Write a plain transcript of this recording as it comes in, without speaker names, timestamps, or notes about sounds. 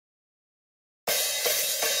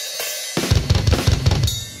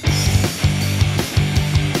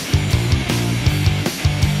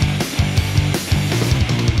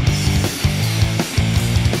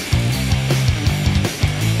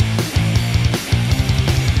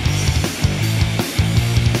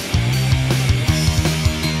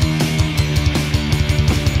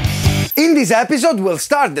this episode we'll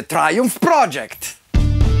start the Triumph project.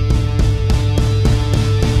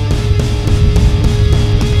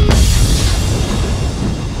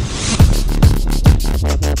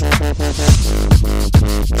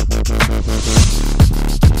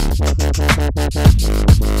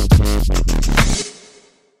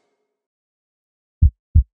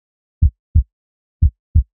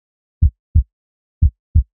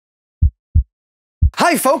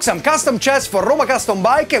 Hi folks, I'm Custom Chess for Roma Custom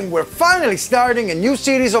Bike, and we're finally starting a new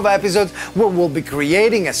series of episodes where we'll be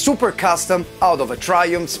creating a super custom out of a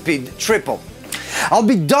Triumph Speed Triple. I'll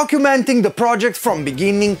be documenting the project from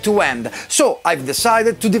beginning to end, so I've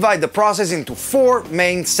decided to divide the process into 4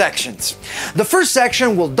 main sections. The first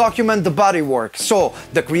section will document the bodywork, so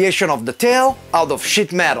the creation of the tail out of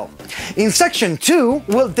sheet metal. In section 2,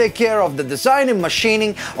 we'll take care of the design and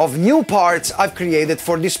machining of new parts I've created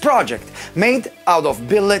for this project, made out of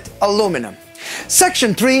billet aluminum.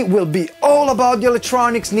 Section 3 will be all about the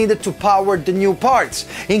electronics needed to power the new parts,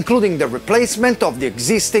 including the replacement of the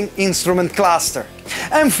existing instrument cluster.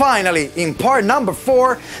 And finally, in part number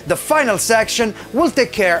 4, the final section will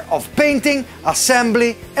take care of painting,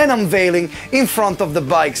 assembly and unveiling in front of the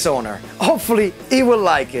bike's owner. Hopefully he will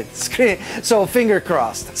like it, so finger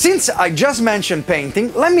crossed. Since I just mentioned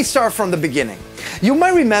painting, let me start from the beginning. You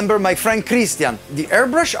might remember my friend Christian, the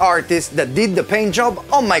airbrush artist that did the paint job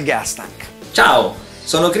on my gas tank. Ciao,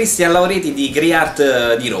 sono Cristian Laureti di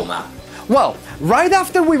Art di Roma. Well, right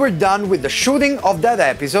after we were done with the shooting of that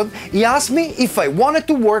episode, he asked me if I wanted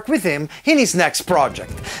to work with him in his next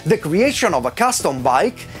project, the creation of a custom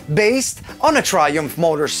bike based on a Triumph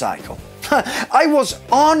motorcycle. I was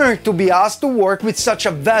honored to be asked to work with such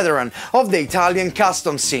a veteran of the Italian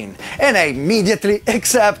custom scene, and I immediately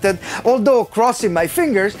accepted, although crossing my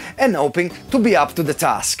fingers and hoping to be up to the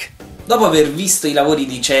task. Dopo aver visto i lavori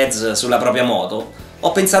di Chaz sulla propria moto,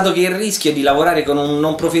 ho pensato che il rischio di lavorare con un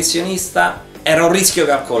non professionista era un rischio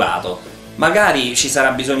calcolato. Magari ci sarà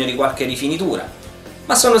bisogno di qualche rifinitura,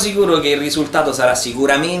 ma sono sicuro che il risultato sarà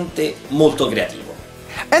sicuramente molto creativo.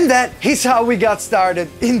 And that is how we got started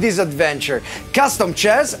in this adventure, Custom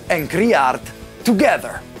Chess and Art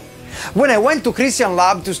together. When I went to Christian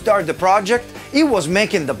Lab to start the project, he was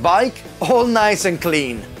making the bike all nice and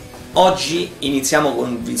clean. Oggi iniziamo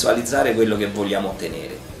con visualizzare quello che vogliamo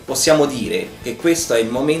ottenere. Possiamo dire che questo è il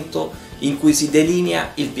momento in cui si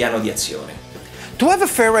delinea il piano di azione. To have a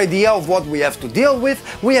fair idea of what we have to deal with,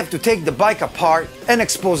 we have to take the bike apart and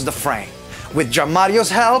expose the frame. With Gianmario's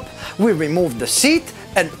help, we remove the seat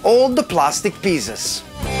and all the plastic pieces.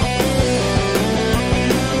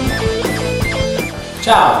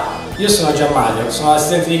 Ciao, io sono Gianmario, sono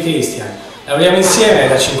l'assistente di Christian. Lavoriamo insieme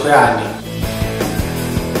da 5 anni.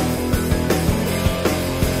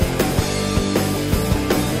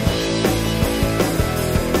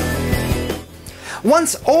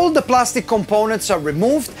 Once all the plastic components are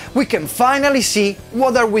removed, we can finally see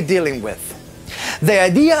what are we dealing with. The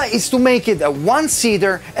idea is to make it a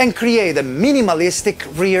one-seater and create a minimalistic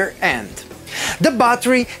rear end. The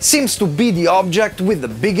battery seems to be the object with the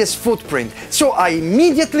biggest footprint, so I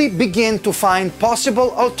immediately begin to find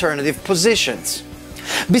possible alternative positions.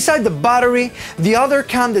 Beside the battery, the other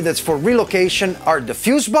candidates for relocation are the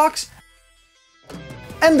fuse box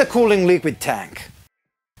and the cooling liquid tank.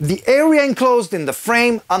 The area enclosed in the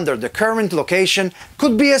frame under the current location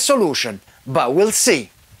could be a solution, but we'll see.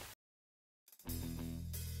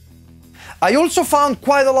 I also found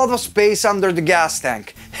quite a lot of space under the gas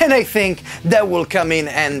tank, and I think that will come in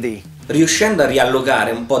handy. Riuscendo a riallocare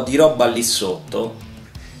un po' di roba lì sotto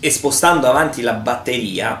e spostando avanti la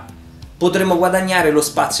batteria, potremo guadagnare lo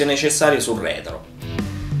spazio necessario sul retro.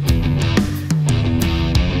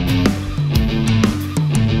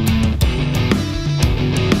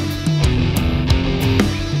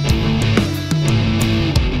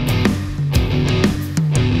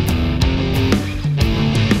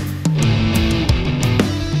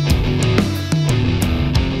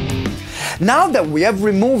 Now that we have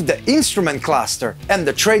removed the instrument cluster and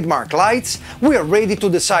the trademark lights, we are ready to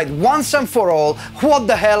decide once and for all what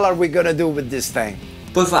the hell are we gonna do with this thing.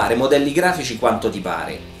 Puoi fare modelli grafici quanto ti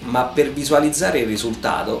pare, ma per visualizzare il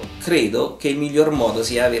risultato credo che il miglior modo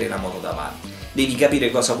sia avere la moto davanti. Devi capire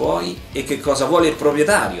cosa vuoi e che cosa vuole il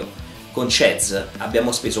proprietario. Con Chaz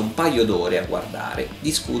abbiamo speso un paio d'ore a guardare,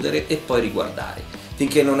 discutere e poi riguardare,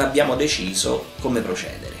 finché non abbiamo deciso come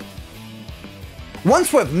procedere.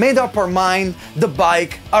 Once we've made up our mind, the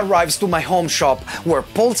bike arrives to my home shop, where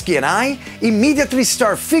Polski and I immediately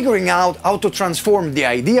start figuring out how to transform the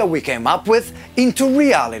idea we came up with into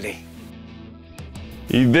reality.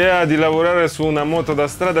 L'idea di lavorare su una moto da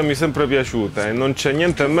strada mi è sempre piaciuta e non c'è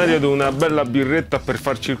niente meglio di una bella birretta per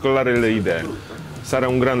far circolare le idee. Sarà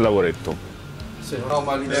un gran lavoretto. Sì, no,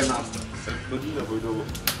 ma l'idea è un'altra.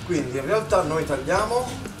 Quindi in realtà noi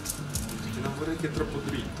tagliamo. Non vorrei che è troppo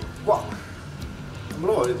dritto. Wow. Non me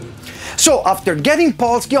lo voglio dritto. So, after getting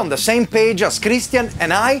Polski on the same page as Christian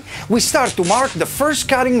and I, we start to mark the first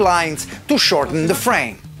cutting lines to shorten the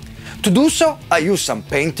frame. To do so, I use some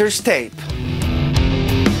painter's tape.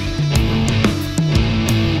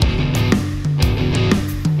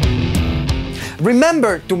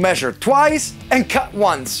 Remember to measure twice and cut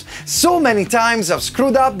once. So many times I've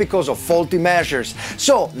screwed up because of faulty measures,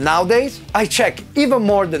 so nowadays I check even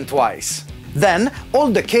more than twice. Then all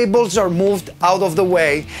the cables are moved out of the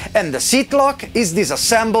way and the seat lock is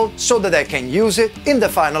disassembled so that I can use it in the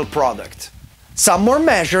final product. Some more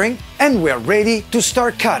measuring and we're ready to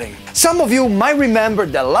start cutting. Some of you might remember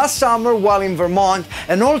that last summer while in Vermont,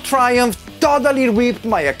 an old Triumph totally ripped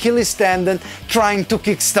my Achilles tendon trying to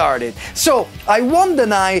kickstart it. So I won't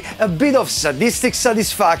deny a bit of sadistic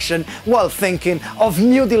satisfaction while thinking of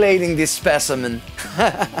mutilating this specimen.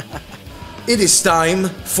 It is time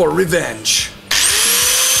for revenge.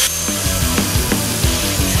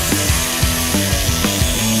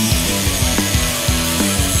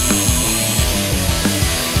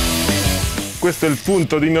 Questo è il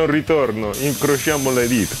punto di non ritorno, incrociamo le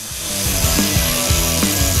dita.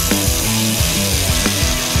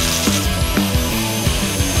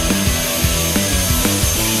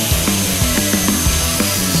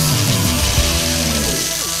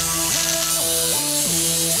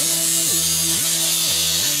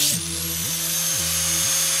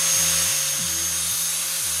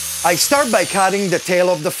 I start by cutting the tail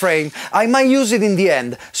of the frame. I might use it in the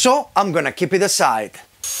end, so I'm gonna keep it aside.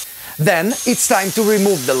 Then it's time to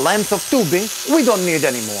remove the length of tubing we don't need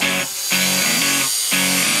anymore.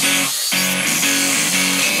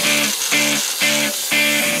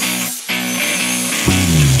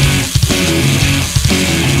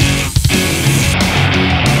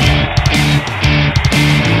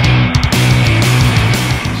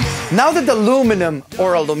 Now that aluminum,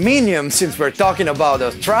 or aluminium, since we're talking about a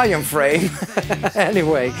Triumph frame,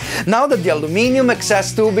 anyway, now that the aluminium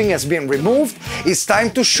excess tubing has been removed, it's time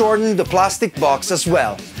to shorten the plastic box as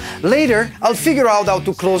well. Later, I'll figure out how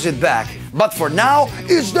to close it back, but for now,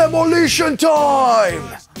 it's demolition time!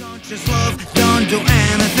 Don't just love, don't do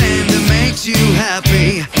anything that makes you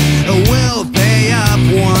happy. We'll pay up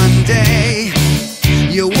one day.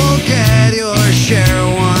 You will get your share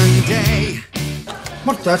one day.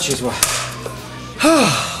 Mortacci sua.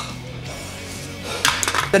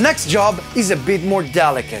 The next job is a bit more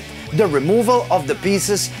delicate, the removal of the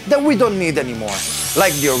pieces that we don't need anymore,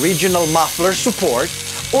 like the original muffler support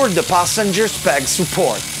or the passenger's peg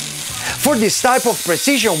support. For this type of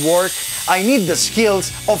precision work, I need the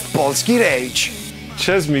skills of Polski Rage.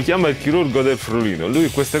 Ces mi chiama il chirurgo del Friulino, lui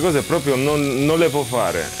queste cose proprio non le può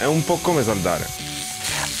fare, è un po' come saldare.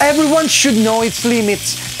 Everyone should know its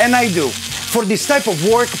limits, and I do. For this type of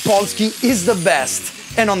work, Polski is the best,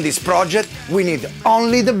 and on this project, we need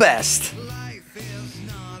only the best.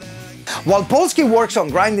 While Polski works on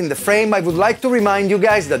grinding the frame, I would like to remind you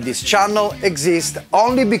guys that this channel exists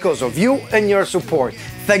only because of you and your support.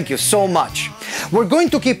 Thank you so much. We're going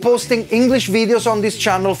to keep posting English videos on this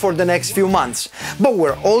channel for the next few months, but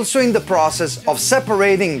we're also in the process of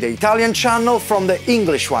separating the Italian channel from the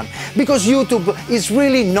English one, because YouTube is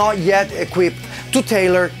really not yet equipped to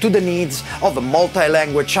tailor to the needs of a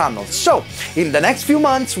multi-language channel. So, in the next few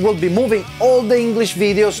months, we'll be moving all the English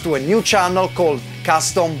videos to a new channel called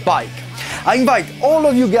Custom Bike. I invite all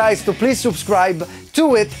of you guys to please subscribe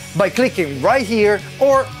to it by clicking right here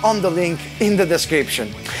or on the link in the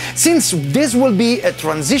description. Since this will be a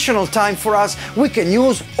transitional time for us, we can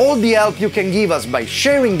use all the help you can give us by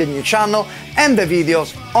sharing the new channel and the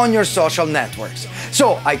videos on your social networks.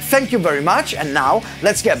 So I thank you very much, and now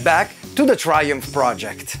let's get back to the Triumph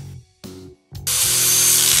project.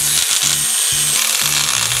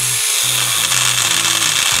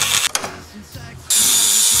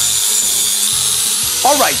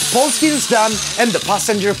 Alright, Polski is done and the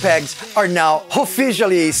passenger pegs are now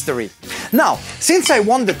officially history. Now, since I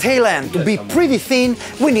want the tail end to be pretty thin,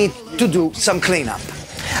 we need to do some cleanup.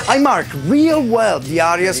 I mark real well the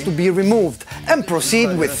areas to be removed and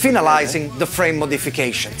proceed with finalizing the frame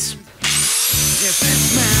modifications. If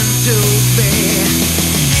it's meant to be,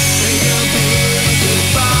 you'll be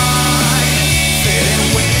goodbye. Fit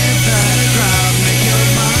in with the crowd, make your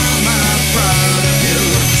mama proud of you.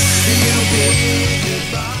 You'll be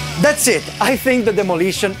goodbye. That's it, I think the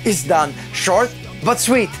demolition is done. Short but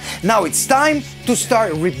sweet. Now it's time to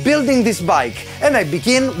start rebuilding this bike, and I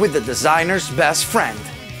begin with the designer's best friend,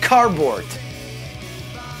 cardboard.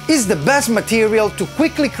 It's the best material to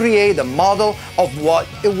quickly create a model of what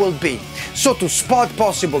it will be, so to spot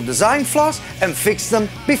possible design flaws and fix them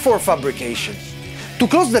before fabrication. To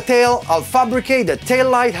close the tail, I'll fabricate the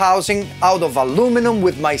tail light housing out of aluminum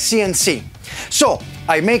with my CNC. So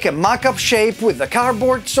I make a mock-up shape with the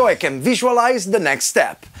cardboard so I can visualize the next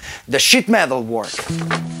step, the sheet metal work.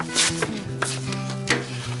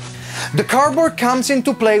 The cardboard comes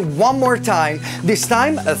into play one more time, this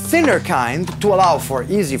time a thinner kind to allow for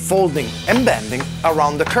easy folding and bending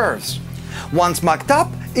around the curves. Once mocked up,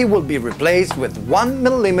 it will be replaced with 1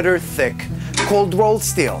 mm thick cold rolled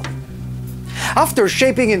steel. After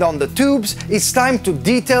shaping it on the tubes, it's time to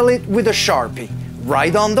detail it with a Sharpie,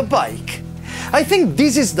 right on the bike. I think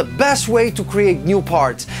this is the best way to create new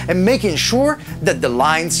parts and making sure that the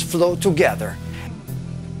lines flow together.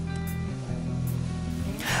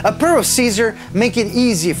 A pair of scissors make it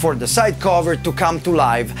easy for the side cover to come to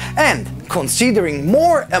life, and considering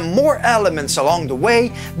more and more elements along the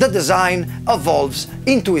way, the design evolves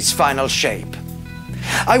into its final shape.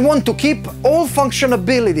 I want to keep all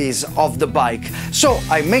functionalities of the bike, so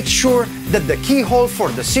I make sure that the keyhole for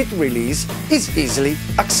the seat release is easily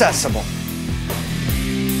accessible.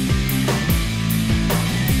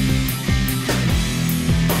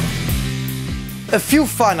 A few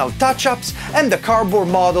final touch-ups and the cardboard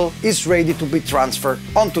model is ready to be transferred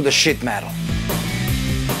onto the sheet metal.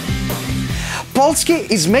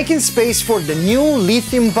 Polski is making space for the new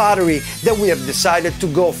lithium battery that we have decided to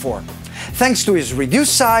go for. Thanks to its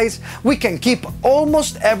reduced size, we can keep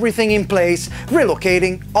almost everything in place,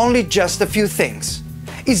 relocating only just a few things.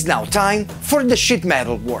 It's now time for the sheet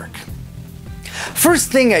metal work.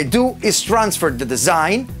 First thing I do is transfer the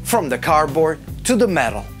design from the cardboard to the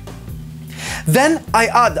metal. Then I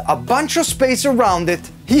add a bunch of space around it.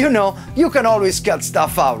 You know, you can always cut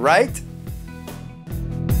stuff out, right?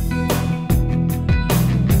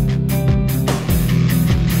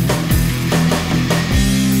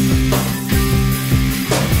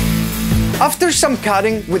 After some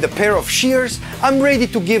cutting with a pair of shears, I'm ready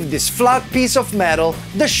to give this flat piece of metal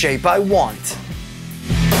the shape I want.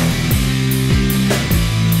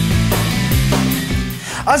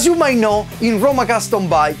 As you might know, in Roma Custom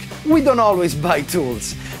Bike, we don't always buy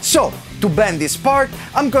tools. So, to bend this part,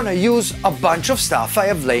 I'm gonna use a bunch of stuff I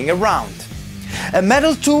have laying around. A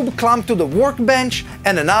metal tube clamped to the workbench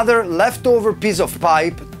and another leftover piece of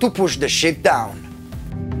pipe to push the sheet down.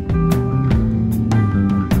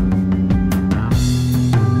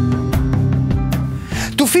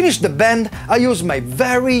 To finish the bend, I use my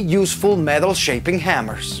very useful metal shaping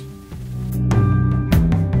hammers.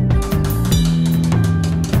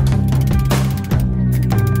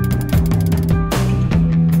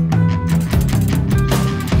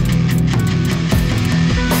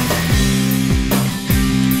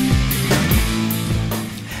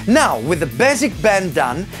 Now, with the basic bend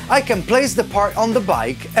done, I can place the part on the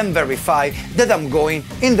bike and verify that I'm going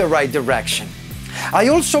in the right direction. I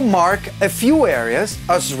also mark a few areas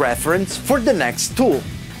as reference for the next tool.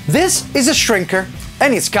 This is a shrinker,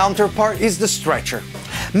 and its counterpart is the stretcher.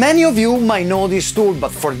 Many of you might know this tool,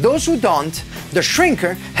 but for those who don't, the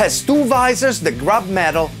shrinker has two visors that grab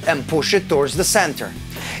metal and push it towards the center.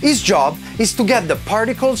 Its job is to get the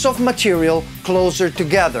particles of material closer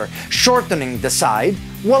together, shortening the side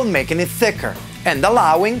while making it thicker and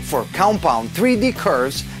allowing for compound 3D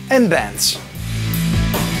curves and bends.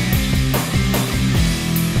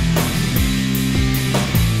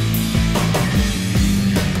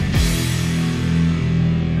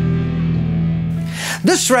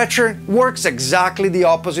 The stretcher works exactly the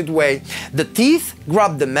opposite way. The teeth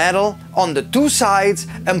grab the metal on the two sides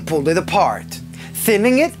and pull it apart,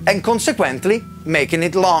 thinning it and consequently making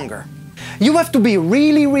it longer. You have to be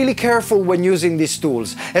really careful when using these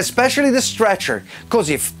tools, especially the stretcher, because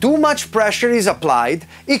if too much pressure is applied,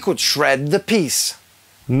 it could shred the piece.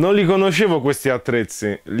 Non li conoscevo questi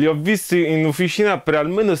attrezzi, li ho visti in officina per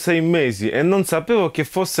almeno 6 mesi e non sapevo che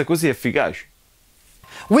fosse così efficace.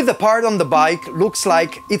 With the part on the bike, looks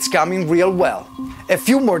like it's coming real well. A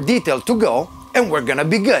few more details to go and we're gonna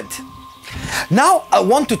be good. Now I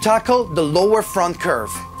want to tackle the lower front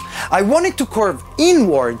curve. I want it to curve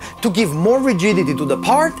inward to give more rigidity to the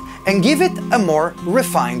part and give it a more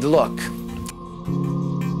refined look.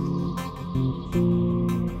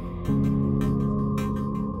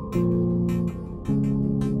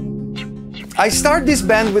 I start this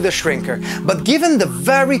bend with a shrinker, but given the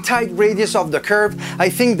very tight radius of the curve, I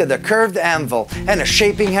think that a curved anvil and a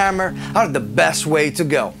shaping hammer are the best way to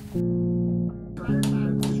go.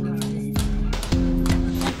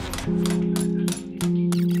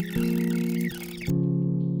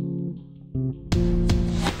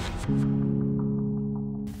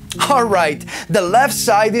 Alright, the left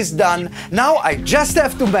side is done, now I just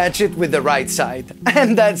have to match it with the right side.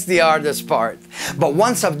 And that's the hardest part. But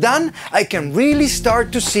once I've done, I can really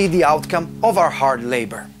start to see the outcome of our hard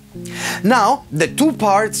labor. Now, the two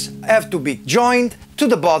parts have to be joined to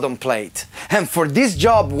the bottom plate. And for this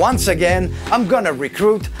job, once again, I'm gonna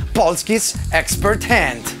recruit Polski's expert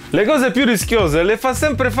hand. Le cose più rischiose le fa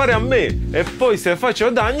sempre fare a me e poi se faccio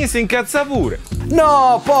danni si incazza pure.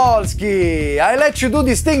 No, Polski! I let you do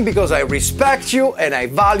this thing because I respect you and I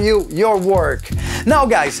value your work. Now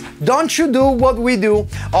guys, don't you do what we do,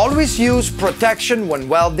 always use protection when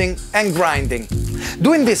welding and grinding.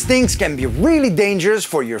 Doing these things can be really dangerous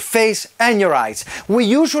for your face and your eyes. We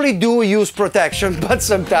usually do use protection, but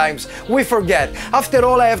sometimes we forget. After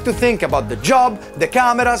all, I have to think about the job, the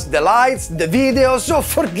cameras, the lights, the videos, so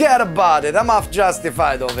forget about it. I'm half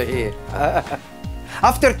justified over here.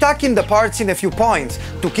 After tacking the parts in a few points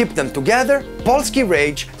to keep them together, Polski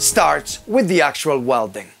Rage starts with the actual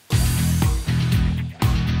welding.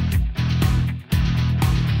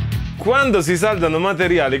 Quando si saldano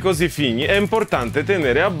materiali così fini è importante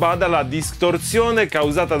tenere a bada la distorsione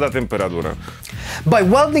causata da temperatura. By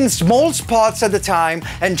welding small spots at a time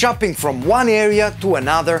and jumping from one area to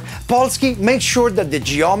another, Polski makes sure that the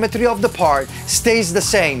geometry of the part stays the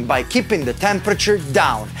same by keeping the temperature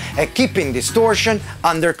down and keeping distortion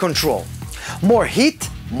under control. More heat,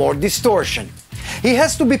 more distortion. He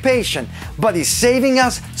has to be patient, but he's saving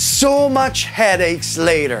us so much headaches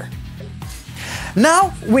later.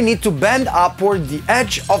 Now we need to bend upward the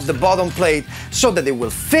edge of the bottom plate so that it will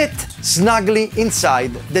fit snugly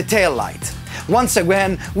inside the tail light. Once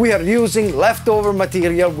again, we are using leftover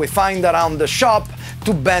material we find around the shop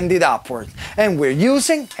to bend it upward, and we're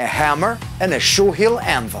using a hammer and a shoe heel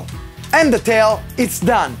anvil. And the tail, it's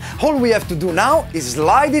done. All we have to do now is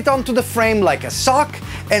slide it onto the frame like a sock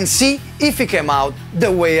and see if it came out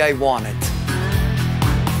the way I want it.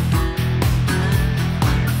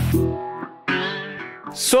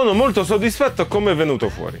 Sono molto soddisfatto come è venuto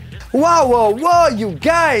fuori. Wow, you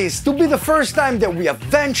guys! To be the first time that we have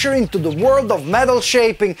ventured into the world of metal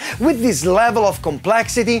shaping with this level of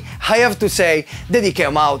complexity, I have to say that it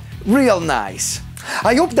came out real nice.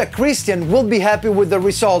 I hope that Christian will be happy with the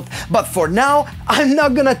result, but for now, I'm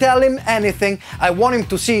not gonna tell him anything. I want him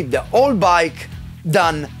to see the whole bike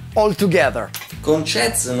done all together. Con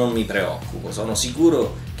Chaz non mi preoccupo, sono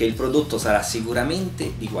sicuro che il prodotto sarà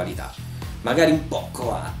sicuramente di qualità. Magari un po'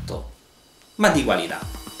 coatto, ma di qualità.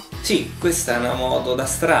 Sì, questa è una moto da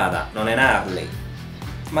strada, non è un Harley.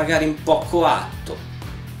 Magari un po' coatto.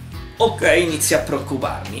 Ok, inizio a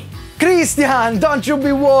preoccuparmi. Christian, don't you be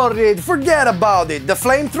worried. Forget about it. The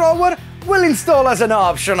flamethrower will install as an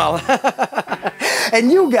optional. And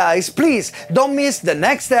you guys, please don't miss the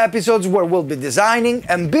next episodes where we'll be designing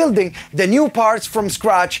and building the new parts from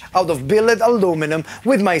scratch out of billet aluminum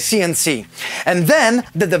with my CNC. And then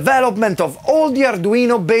the development of all the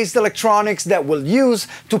Arduino-based electronics that we'll use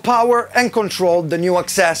to power and control the new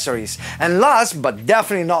accessories. And last but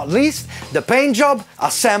definitely not least, the paint job,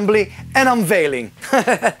 assembly and unveiling.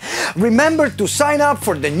 Remember to sign up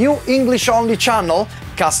for the new English-only channel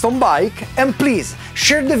Custom Bike, and please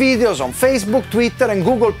share the videos on Facebook, Twitter and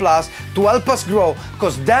Google Plus to help us grow,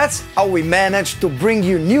 because that's how we manage to bring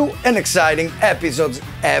you new and exciting episodes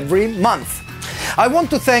every month. I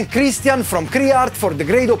want to thank Christian from CreArt for the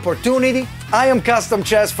great opportunity. I am Custom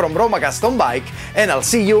Chess from Roma Custom Bike, and I'll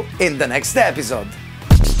see you in the next episode.